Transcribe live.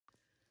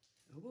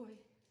Oh boy,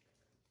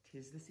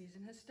 'tis the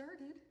season has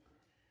started.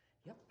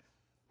 Yep,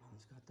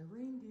 Mom's got the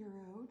reindeer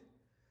out.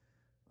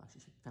 Well,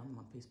 actually, she found them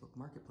on Facebook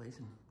Marketplace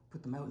and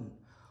put them out in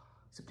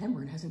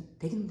September and hasn't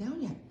taken them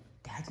down yet.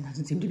 Dad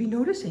doesn't seem to be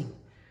noticing.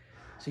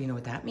 So you know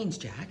what that means,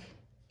 Jack?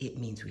 It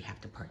means we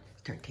have to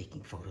start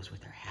taking photos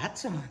with our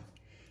hats on.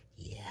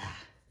 Yeah,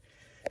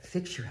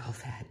 fix your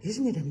elf hat.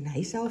 Isn't it a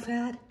nice elf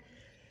hat?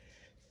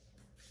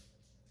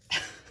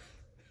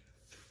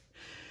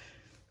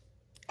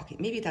 Okay,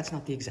 maybe that's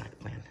not the exact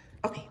plan.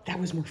 Okay, that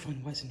was more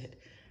fun, wasn't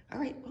it? All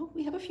right, well,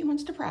 we have a few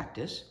months to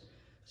practice,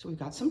 so we've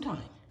got some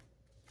time.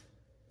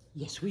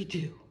 Yes, we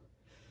do.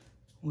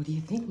 What do you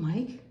think,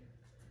 Mike?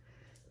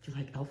 Do you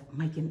like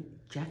Mike and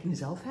Jack in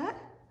his elf hat?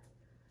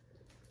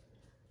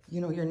 You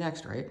know you're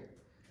next, right?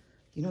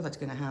 You know that's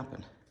gonna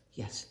happen.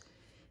 Yes,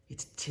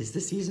 'tis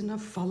the season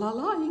of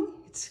fa-la-laing.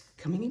 It's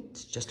coming in,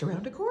 it's just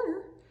around the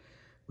corner.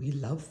 We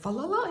love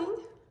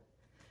fa-la-laing.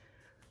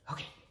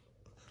 Okay.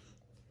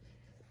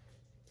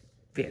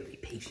 Very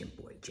patient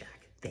boy, Jack.